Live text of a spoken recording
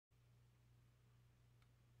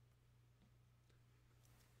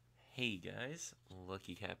Hey guys,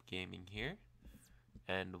 Lucky Cap Gaming here,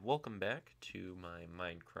 and welcome back to my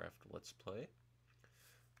Minecraft Let's Play.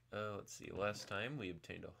 Let's see, last time we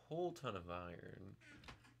obtained a whole ton of iron,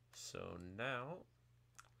 so now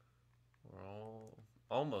we're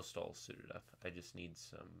almost all suited up. I just need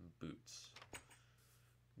some boots.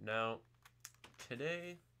 Now,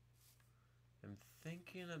 today, I'm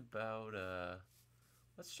thinking about,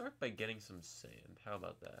 let's start by getting some sand. How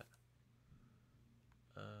about that?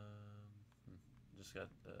 Just got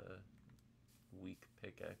the weak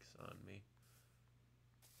pickaxe on me.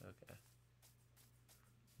 Okay.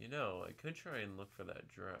 You know, I could try and look for that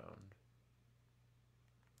drowned.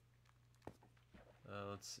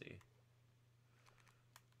 Let's see.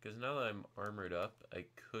 Because now that I'm armored up, I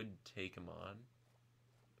could take him on.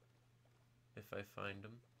 If I find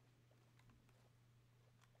him.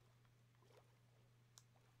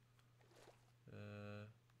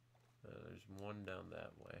 There's one down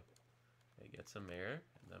that way. I get some air,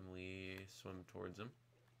 and then we swim towards him.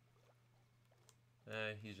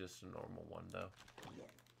 He's just a normal one, though.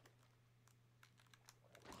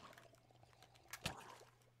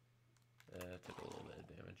 Took a little bit of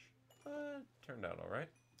damage. But turned out alright.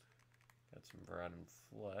 Got some rotten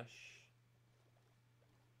flesh.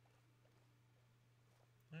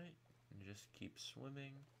 Alright, and just keep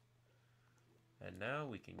swimming. And now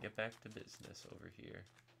we can get back to business over here.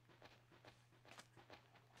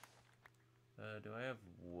 Do I have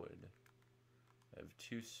wood? I have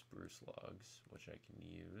 2 spruce logs, which I can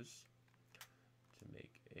use to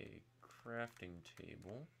make a crafting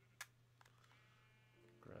table.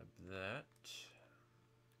 Grab that.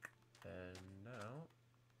 And now,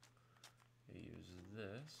 I use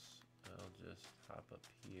this. I'll just hop up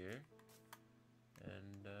here.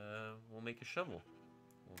 And we'll make a shovel.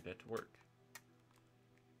 We'll get to work.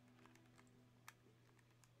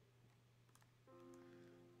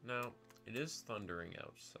 Now, it is thundering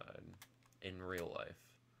outside in real life.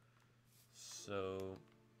 So,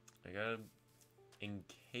 I gotta, in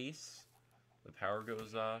case the power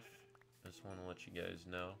goes off, I just want to let you guys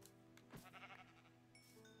know.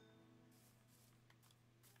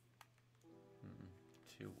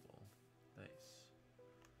 Two wool. Nice.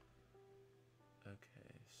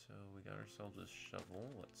 Okay, so we got ourselves a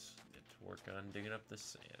shovel. Let's get to work on digging up the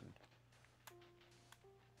sand.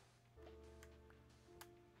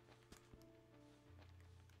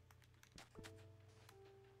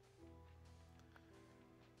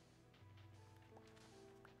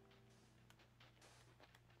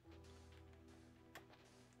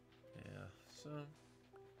 So, I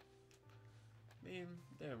mean,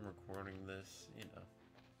 I'm recording this, you know,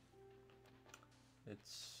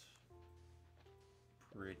 it's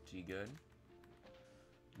pretty good.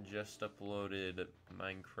 Just uploaded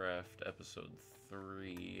Minecraft episode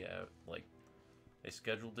 3 at, like, I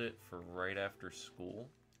scheduled it for right after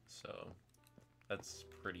school, so that's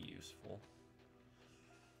pretty useful.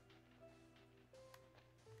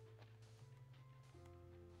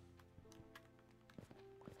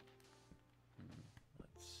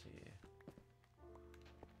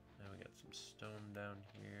 Stone down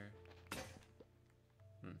here.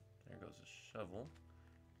 There goes a shovel.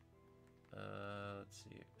 Let's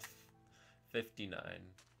see. 59.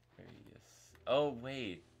 Yes. Oh,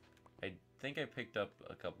 wait. I think I picked up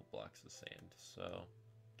a couple blocks of sand, so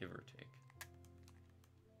give or take.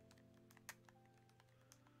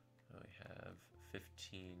 We have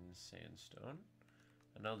 15 sandstone.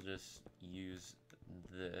 And I'll just use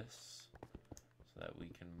this so that we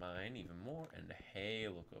can mine even more. And hey,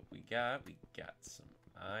 look what we got. We got some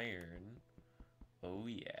iron. Oh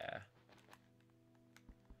yeah.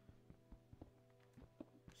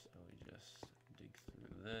 So we just dig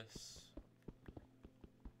through this.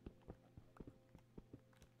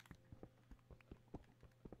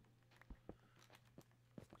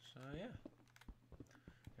 So yeah.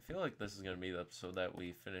 I feel like this is going to be the episode that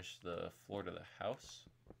we finish the floor to the house.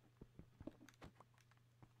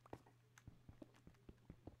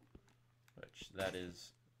 That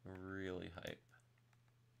is really hype.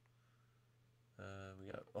 We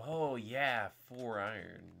got, oh yeah, 4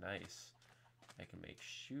 iron, nice. I can make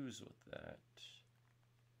shoes with that.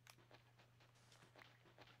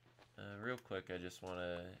 Real quick, I just want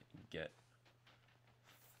to get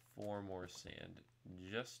 4 more sand,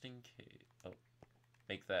 just in case. Oh,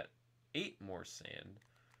 make that 8 more sand.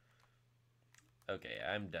 Okay,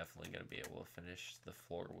 I'm definitely going to be able to finish the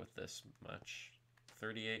floor with this much.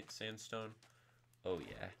 38 sandstone. Oh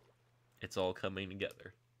yeah, it's all coming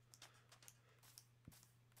together.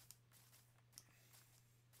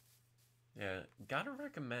 Yeah, gotta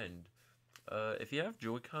recommend, if you have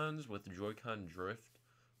Joy-Cons with Joy-Con Drift,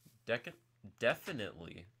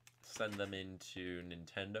 definitely send them into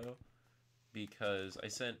Nintendo because I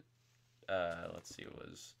sent, let's see, it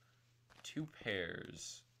was 2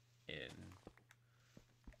 pairs in,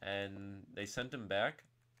 and they sent them back.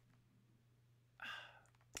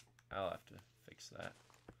 I'll have to fix that.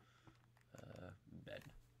 Bed.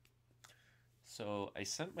 So I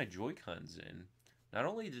sent my Joy-Cons in. Not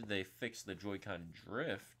only did they fix the Joy-Con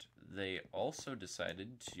drift, they also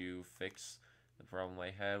decided to fix the problem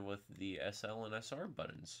I had with the SL and SR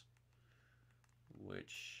buttons,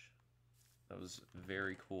 which that was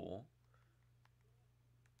very cool.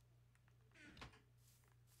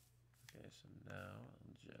 Okay, so now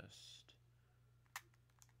I'll just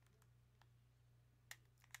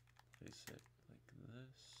place it like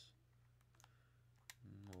this.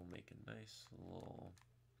 And we'll make a nice little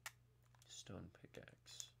stone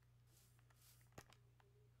pickaxe.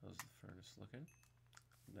 How's the furnace looking?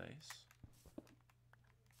 Nice.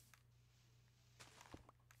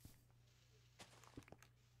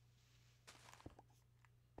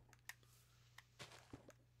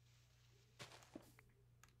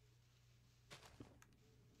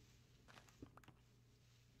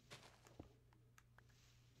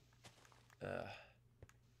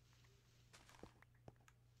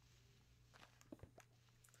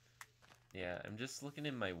 Yeah, I'm just looking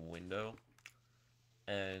in my window,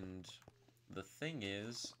 and the thing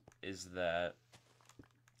is that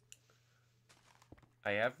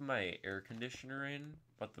I have my air conditioner in,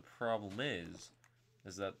 but the problem is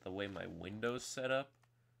that the way my window's set up,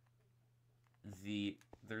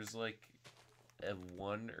 there's like a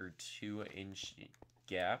 1 or 2 inch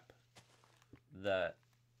gap that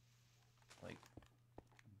like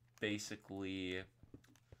basically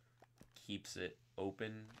keeps it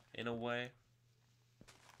open in a way.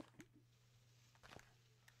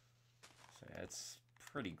 So yeah, it's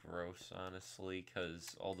pretty gross, honestly,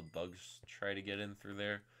 because all the bugs try to get in through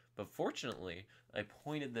there. But fortunately, I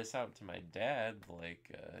pointed this out to my dad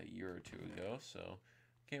like a year or 2 ago, so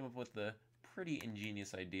came up with the pretty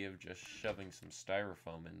ingenious idea of just shoving some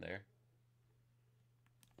styrofoam in there.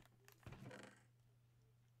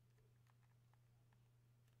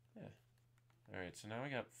 Yeah. Alright, so now I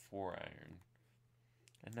got 4 iron.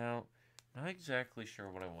 And now, I'm not exactly sure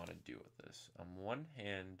what I want to do with this. On one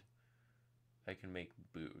hand, I can make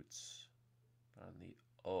boots. On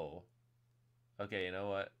the... Oh. Okay, you know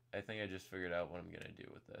what? I think I just figured out what I'm going to do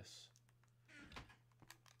with this.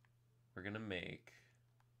 We're going to make...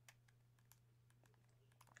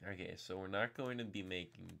 Okay, so we're not going to be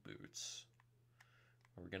making boots.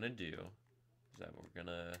 What we're going to do is that we're going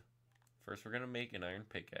to... First, we're going to make an iron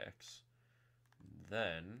pickaxe.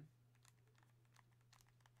 Then...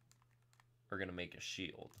 we're going to make a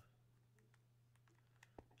shield.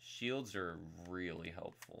 Shields are really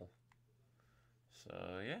helpful.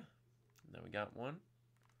 So, yeah. Now we got one.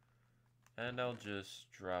 And I'll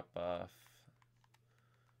just drop off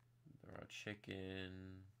the raw chicken.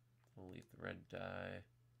 We'll leave the red dye.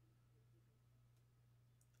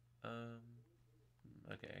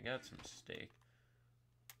 Okay, I got some steak.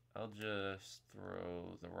 I'll just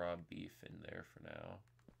throw the raw beef in there for now.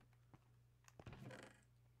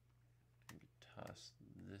 Toss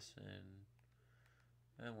this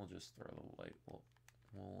in. And we'll just throw the white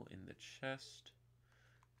wool in the chest.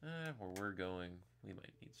 Where we're going, we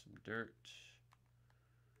might need some dirt.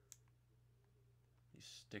 These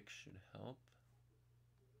sticks should help.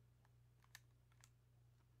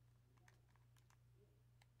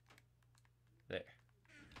 There.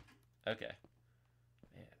 Okay.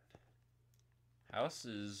 Man. House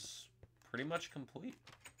is pretty much complete.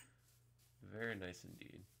 Very nice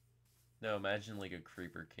indeed. Now imagine like a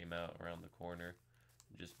creeper came out around the corner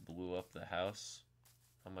and just blew up the house.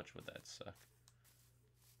 How much would that suck?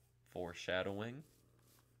 Foreshadowing?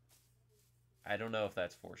 I don't know if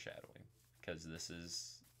that's foreshadowing, because this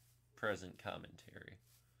is present commentary.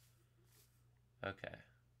 Okay.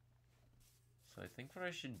 So I think what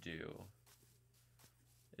I should do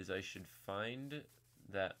is I should find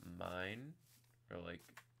that mine, or like,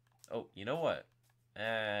 oh, you know what?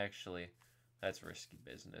 Actually, that's risky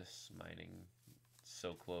business, mining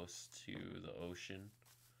so close to the ocean.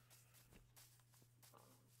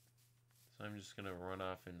 So I'm just gonna run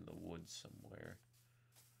off into the woods somewhere.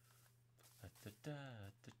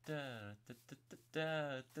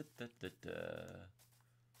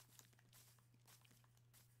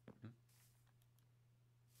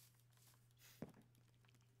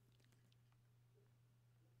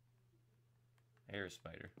 Air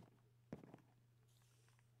spider.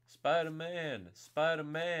 Spider-Man!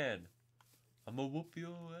 Spider-Man! I'ma whoop your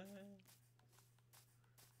ass.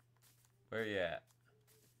 Where you at?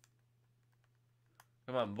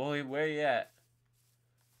 Come on, boy, where you at?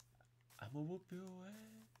 I'ma whoop you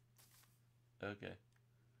away. Okay.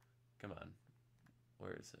 Come on.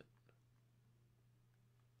 Where is it?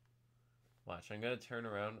 Watch, I'm gonna turn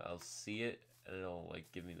around, I'll see it, and it'll,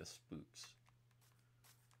 like, give me the spooks.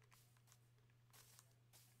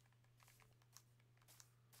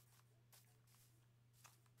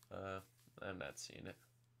 I'm not seeing it.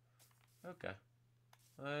 Okay.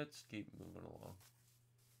 Let's keep moving along.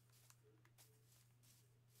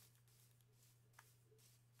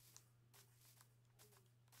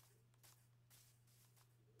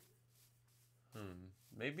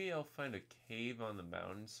 Maybe I'll find a cave on the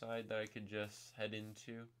mountainside that I could just head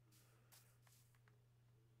into.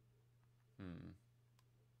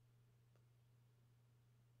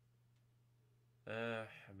 I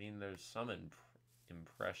mean, there's some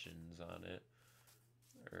impressions on it.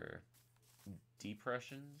 Or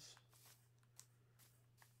depressions?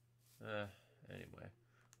 Anyway.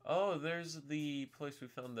 Oh, there's the place we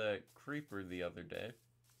found the creeper the other day.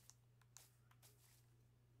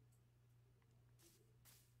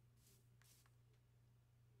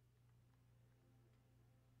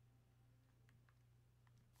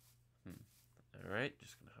 Alright,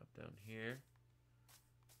 just gonna hop down here.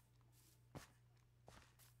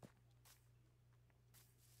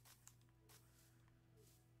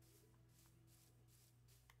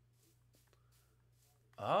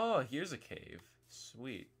 Oh, here's a cave.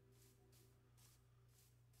 Sweet.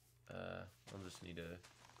 I'll just need to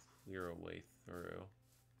clear a way through.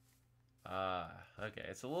 Ah, okay.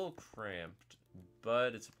 It's a little cramped,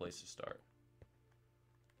 but it's a place to start.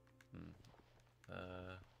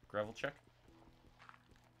 Gravel check.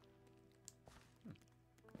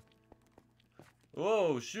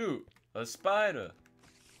 Oh, shoot! A spider!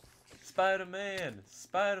 Spider-Man!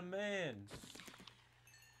 Spider-Man!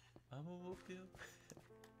 I'ma whoop you.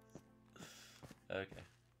 Okay.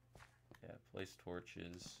 Yeah, place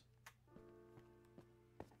torches.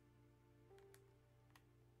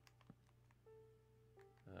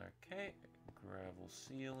 Okay, gravel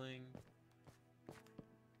ceiling.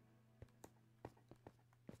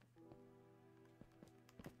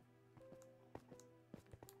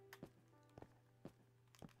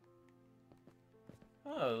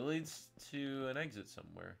 Oh, it leads to an exit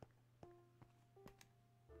somewhere.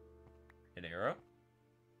 An arrow?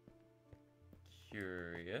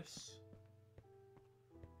 Curious.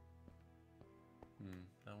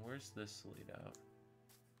 Now where's this lead out?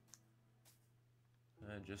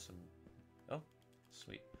 Just some... Oh,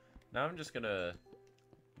 sweet. Now I'm just gonna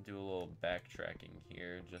do a little backtracking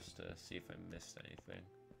here just to see if I missed anything.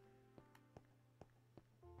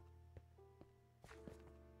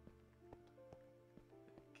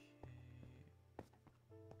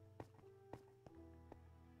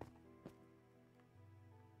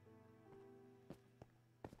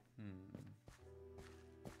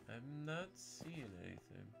 I'm not seeing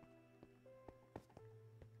anything.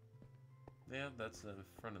 Yeah, that's the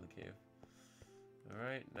front of the cave.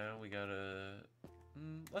 Alright, now we gotta...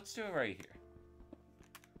 let's do it right here.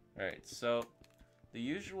 Alright, so the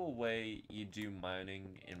usual way you do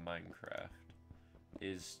mining in Minecraft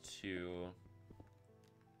is to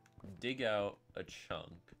dig out a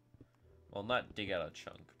chunk. Well, not dig out a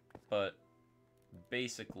chunk, but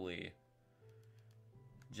basically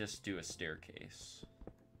just do a staircase.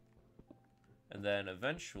 And then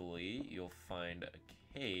eventually you'll find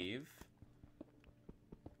a cave.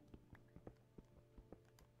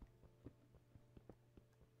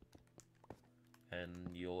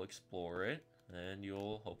 And you'll explore it, and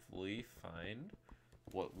you'll hopefully find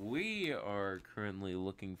what we are currently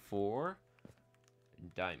looking for,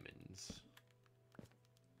 diamonds.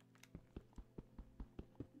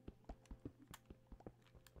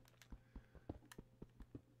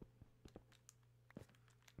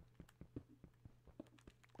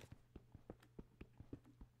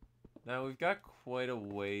 Now we've got quite a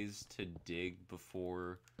ways to dig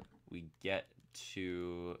before we get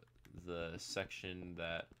to the section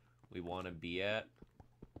that we want to be at.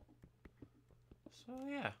 So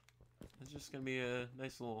yeah, it's just gonna be a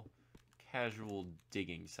nice little casual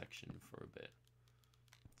digging section for a bit.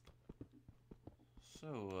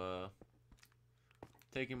 So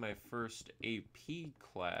taking my first AP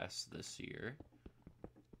class this year,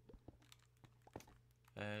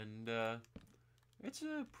 and it's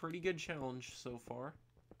a pretty good challenge so far.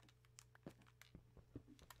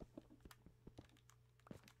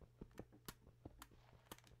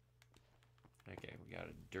 Okay, we got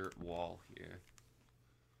a dirt wall here.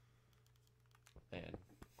 And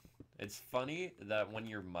it's funny that when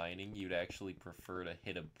you're mining, you'd actually prefer to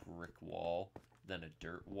hit a brick wall than a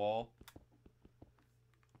dirt wall.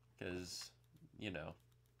 Because, you know,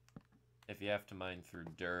 if you have to mine through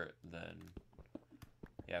dirt, then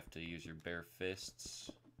you have to use your bare fists.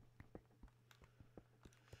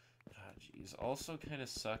 Ah, jeez. Also kind of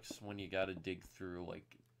sucks when you gotta dig through, like,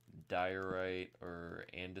 diorite or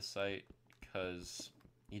andesite, because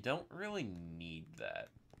you don't really need that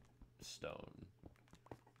stone.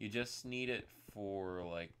 You just need it for,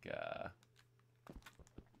 like,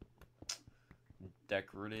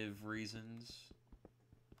 decorative reasons.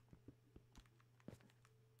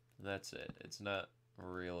 That's it. It's not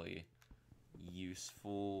really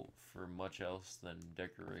useful for much else than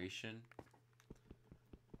decoration.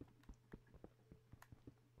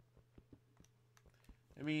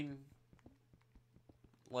 I mean,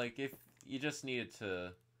 like, if you just needed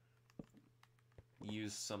to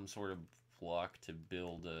use some sort of block to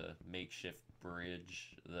build a makeshift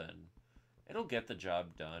bridge, then it'll get the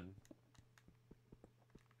job done.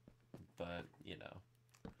 But, you know,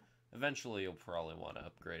 eventually you'll probably want to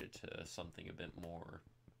upgrade it to something a bit more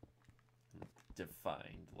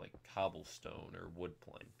defined, like cobblestone or wood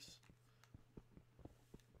planks.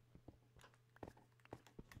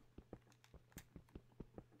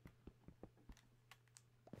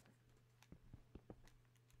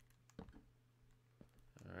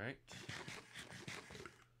 Alright.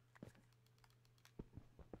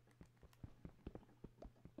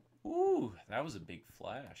 Ooh, that was a big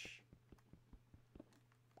flash.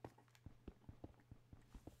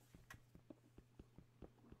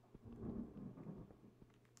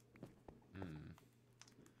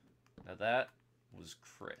 Now that was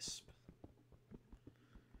crisp.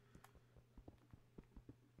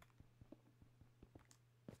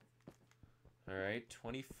 Alright,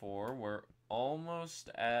 24. We're almost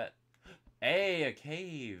at... Hey, a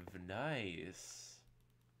cave! Nice.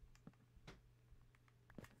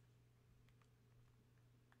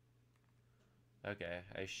 Okay,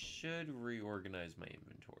 I should reorganize my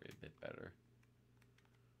inventory a bit better.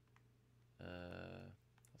 I'll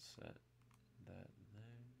set that there.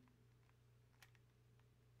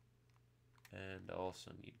 And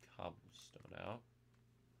also need cobblestone out.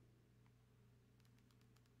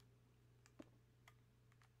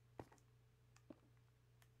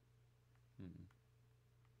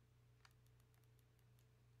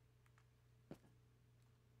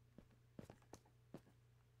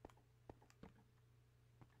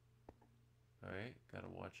 Alright, gotta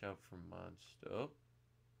watch out for monsters. Oh.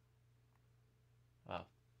 Oh,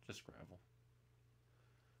 just gravel.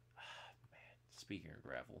 Ah, man, speaking of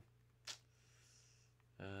gravel.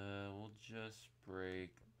 We'll just break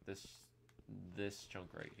this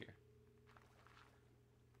chunk right here.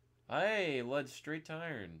 Hey, led straight to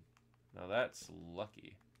iron. Now that's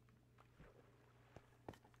lucky.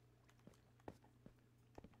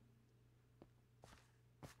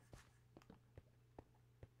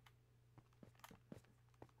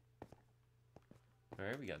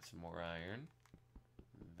 Alright, we got some more iron.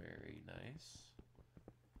 Very nice.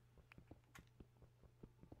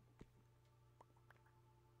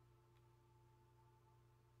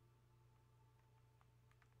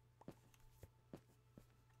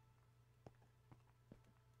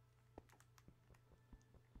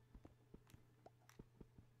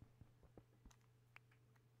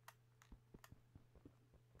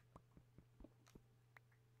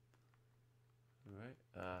 Alright,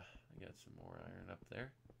 I got some more iron up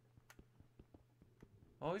there.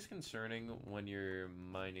 Always concerning when you're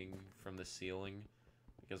mining from the ceiling,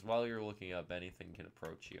 because while you're looking up, anything can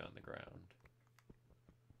approach you on the ground.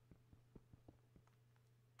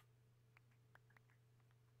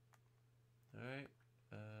 Alright,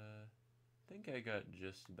 I think I got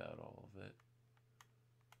just about all of it.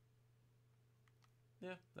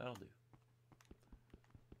 Yeah, that'll do.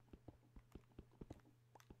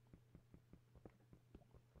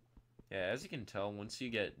 Yeah, as you can tell, once you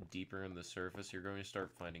get deeper in the surface, you're going to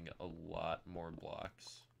start finding a lot more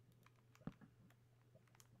blocks.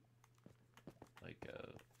 Like,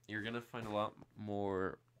 you're going to find a lot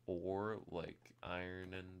more ore, like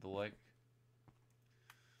iron and the like.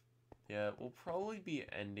 Yeah, we'll probably be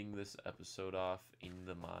ending this episode off in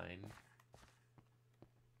the mine.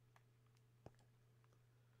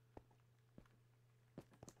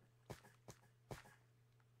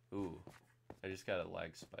 Ooh, I just got a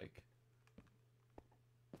lag spike.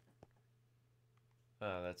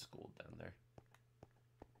 Oh, that's gold down there.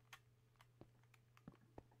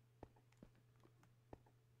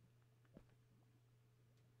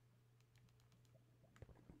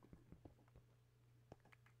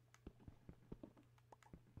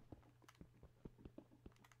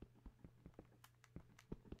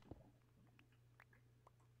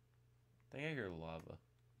 I think I hear lava.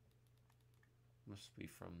 Must be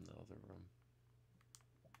from the other room.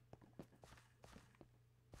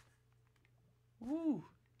 Woo!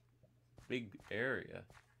 Big area.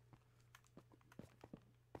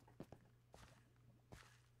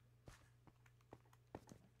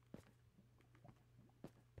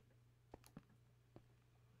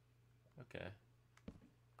 Okay.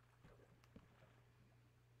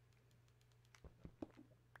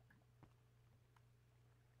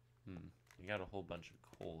 I got a whole bunch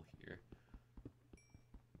of coal here.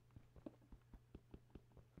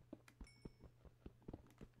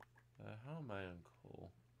 How am I on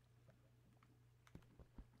coal?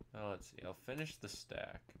 Oh, let's see. I'll finish the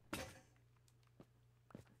stack.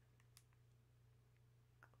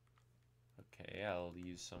 Okay, I'll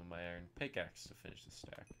use some of my iron pickaxe to finish the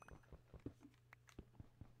stack.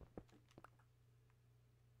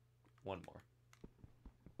 One more.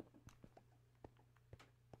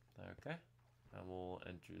 Okay. And we'll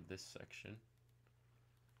enter this section.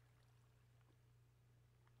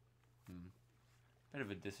 Bit of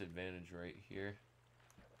a disadvantage right here.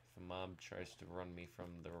 If a mob tries to run me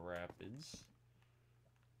from the rapids,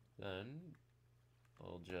 then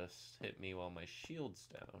they'll just hit me while my shield's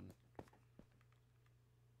down.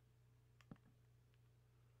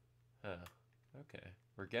 Huh. Okay.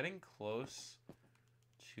 We're getting close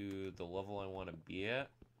to the level I want to be at.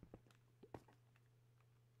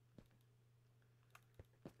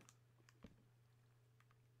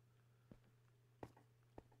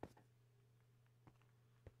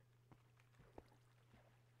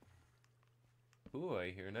 Ooh,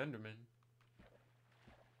 I hear an Enderman.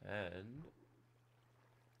 And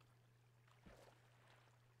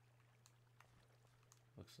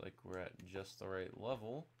looks like we're at just the right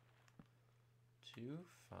level to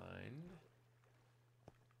find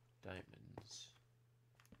diamonds.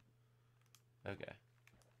 Okay.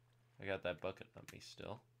 I got that bucket on me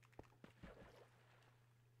still.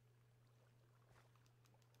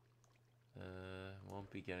 Won't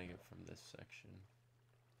be getting it from this section.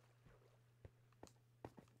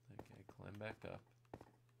 Okay, climb back up.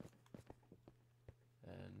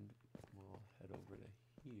 And we'll head over to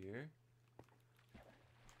here.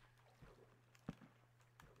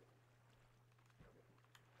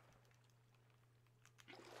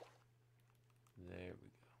 There we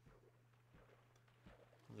go.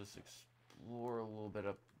 We'll just explore a little bit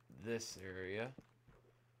up this area.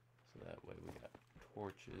 So that way we got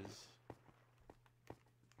torches.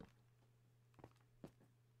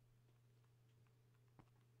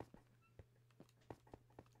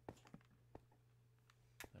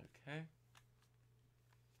 Okay.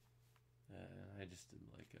 I just did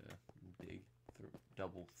like a big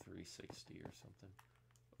double 360 or something.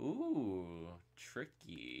 Ooh,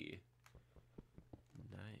 tricky.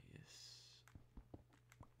 Nice.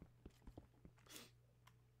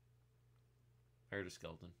 I heard a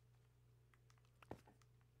skeleton.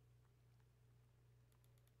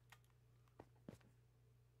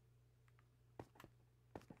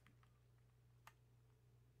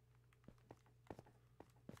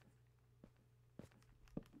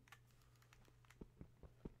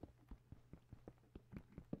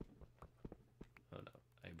 Oh no,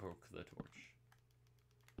 I broke the torch.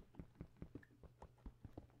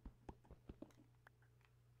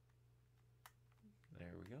 There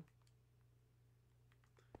we go.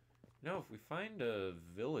 You know, if we find a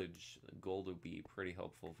village, gold would be pretty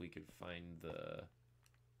helpful if we could find the...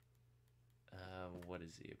 what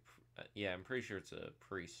is he? Yeah, I'm pretty sure it's a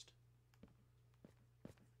priest.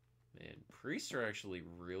 Man, priests are actually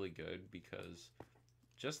really good because,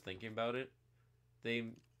 just thinking about it, they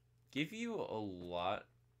give you a lot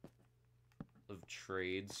of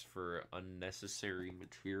trades for unnecessary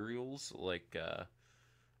materials like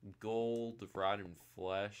gold, rotten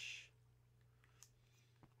flesh.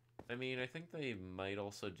 I mean, I think they might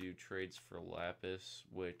also do trades for lapis,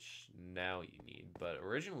 which now you need, but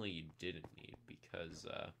originally you didn't need because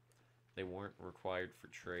they weren't required for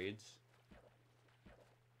trades.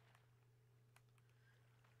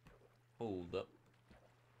 Hold up.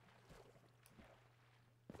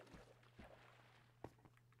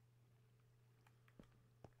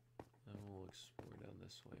 And we'll explore down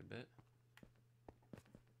this way a bit.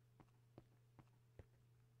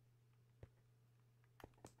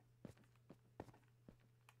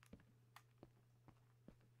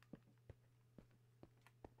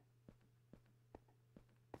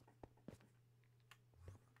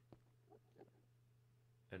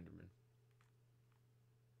 Enderman.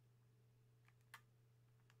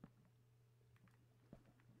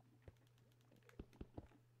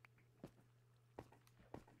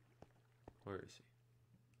 Where is he?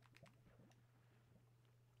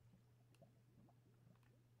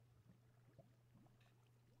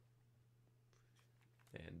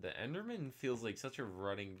 And The Enderman feels like such a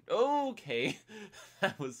running... Okay!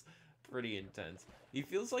 That was pretty intense. He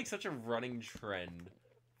feels like such a running trend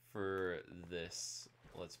for this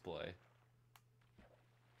Let's Play.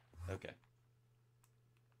 Okay.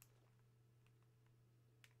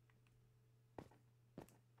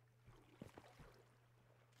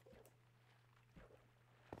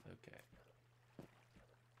 Okay.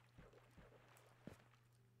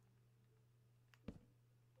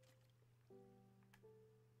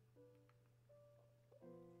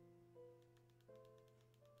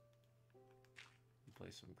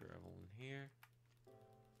 Place some gravel in here.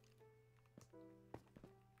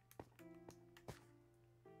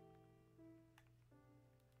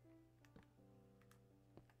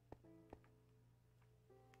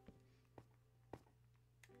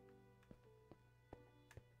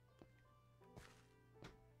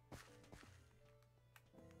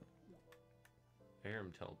 I hear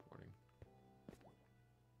him teleporting.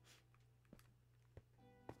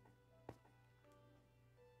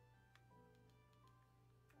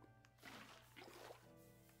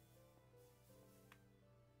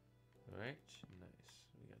 Alright, nice.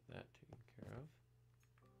 We got that taken care of.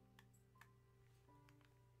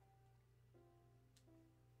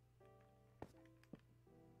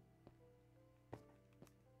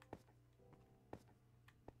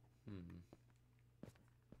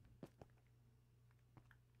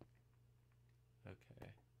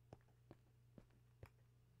 Okay.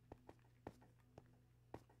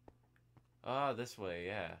 Ah, this way,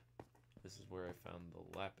 yeah. This is where I found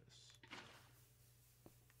the lapis.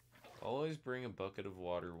 Always bring a bucket of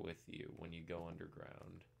water with you when you go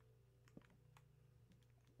underground.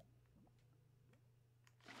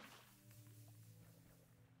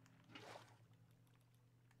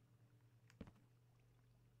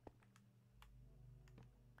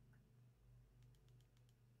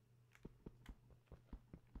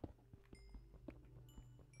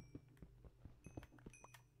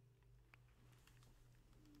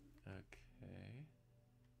 Okay.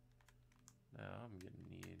 Now I'm gonna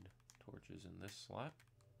need torches in this slot.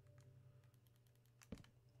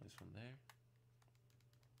 Place one there.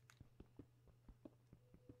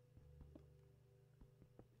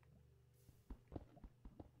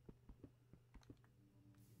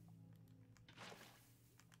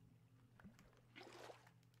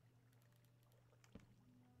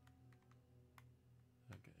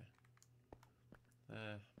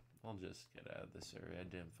 I'll just get out of this area. I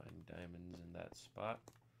didn't find diamonds in that spot.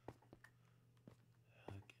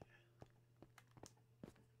 Okay.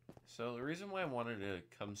 So the reason why I wanted to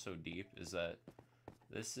come so deep is that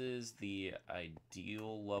this is the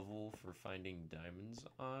ideal level for finding diamonds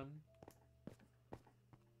on.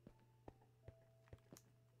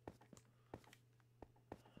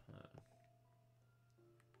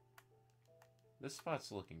 This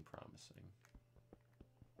spot's looking promising.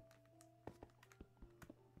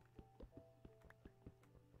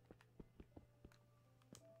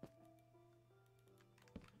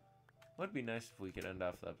 Would be nice if we could end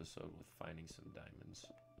off the episode with finding some diamonds.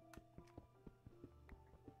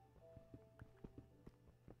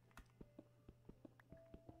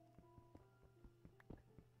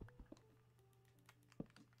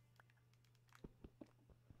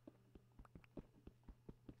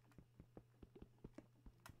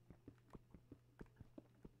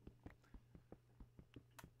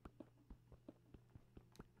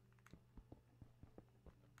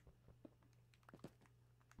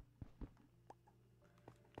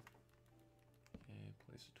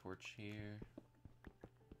 Place a torch here.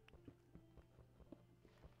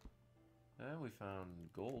 And we found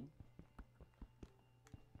gold.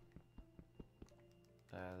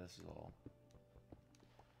 This is all.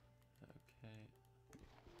 Okay.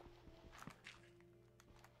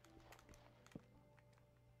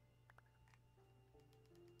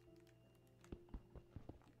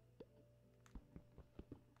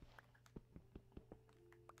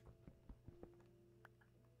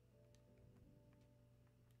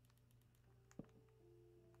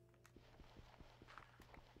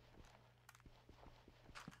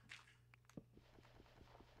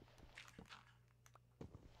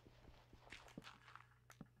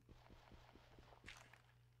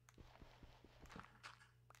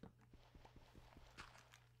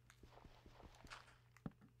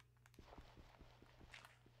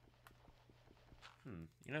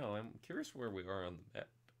 You know, I'm curious where we are on the map.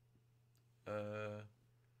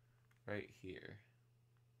 Right here.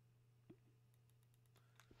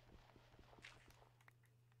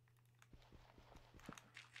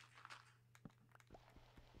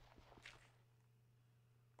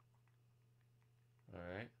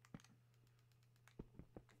 Alright.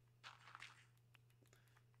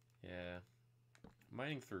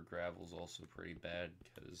 mining through gravel is also pretty bad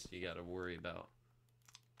because you gotta worry about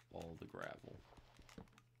all the gravel.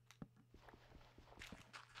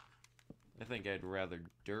 I think I'd rather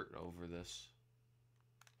dirt over this.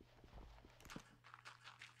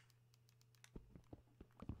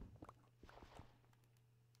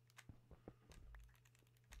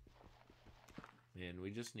 Man, we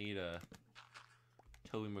just need a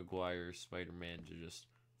Tobey Maguire Spider-Man to just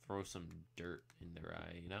throw some dirt in their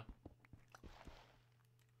eye, you know?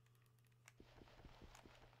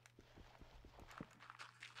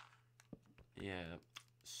 Yeah,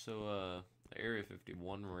 so, the Area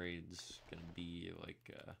 51 raid's gonna be,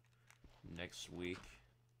 like, next week.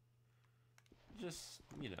 Just,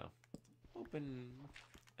 you know, hoping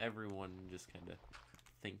everyone just kind of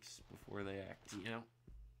thinks before they act, you know?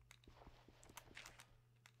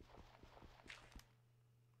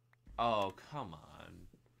 Oh, come on.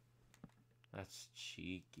 That's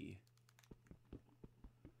cheeky.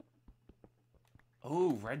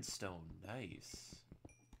 Oh, redstone. Nice.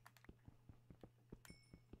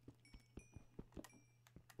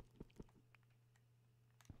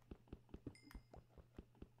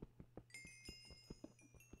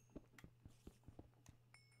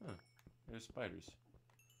 Huh. There's spiders.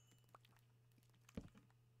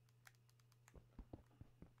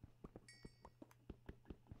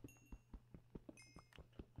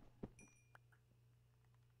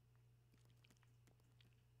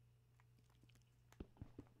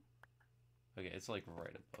 Okay, it's like right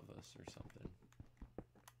above us or something.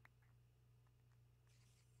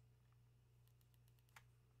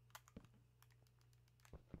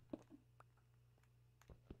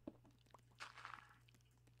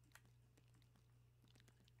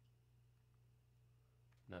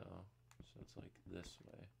 No. So it's like this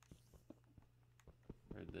way.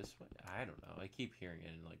 Or this way? I don't know. I keep hearing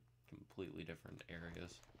it in like completely different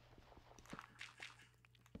areas.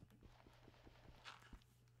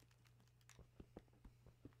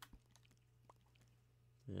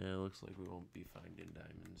 Yeah, it looks like we won't be finding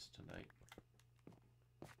diamonds tonight.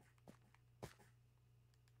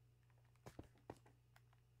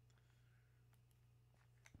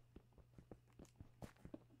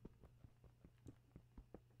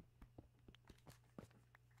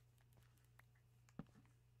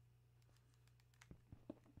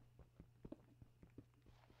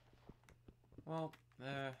 Well,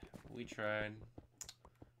 we tried,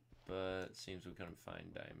 but it seems we couldn't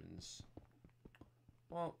find diamonds.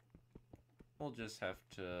 Well, we'll just have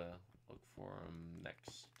to look for them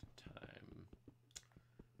next time.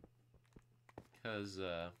 Because,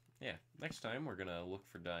 yeah, next time we're gonna look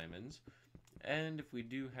for diamonds. And if we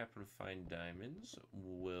do happen to find diamonds,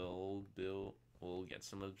 we'll get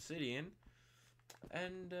some obsidian.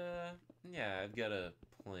 And, yeah, I've got a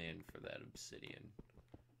plan for that obsidian.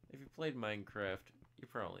 If you played Minecraft, you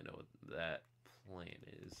probably know what that plan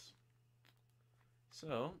is.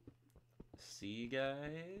 So, see you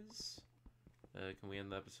guys. Can we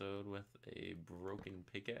end the episode with a broken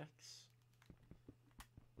pickaxe?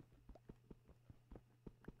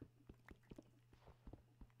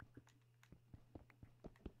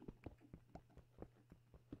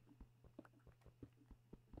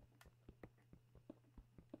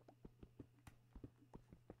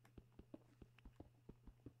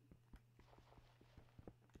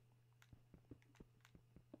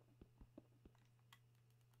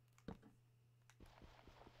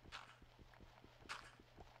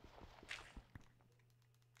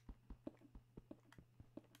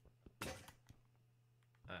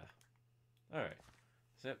 Alright.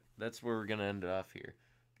 So that's where we're gonna end it off here.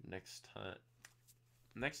 Next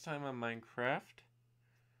time on Minecraft,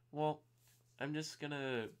 well, I'm just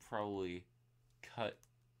gonna probably cut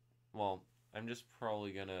well, I'm just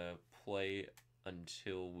probably gonna play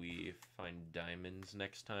until we find diamonds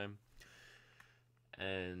next time.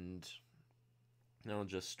 And then I'll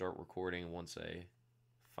just start recording once I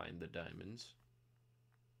find the diamonds.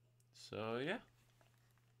 So yeah.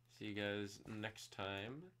 See you guys next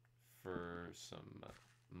time for some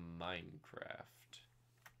Minecraft.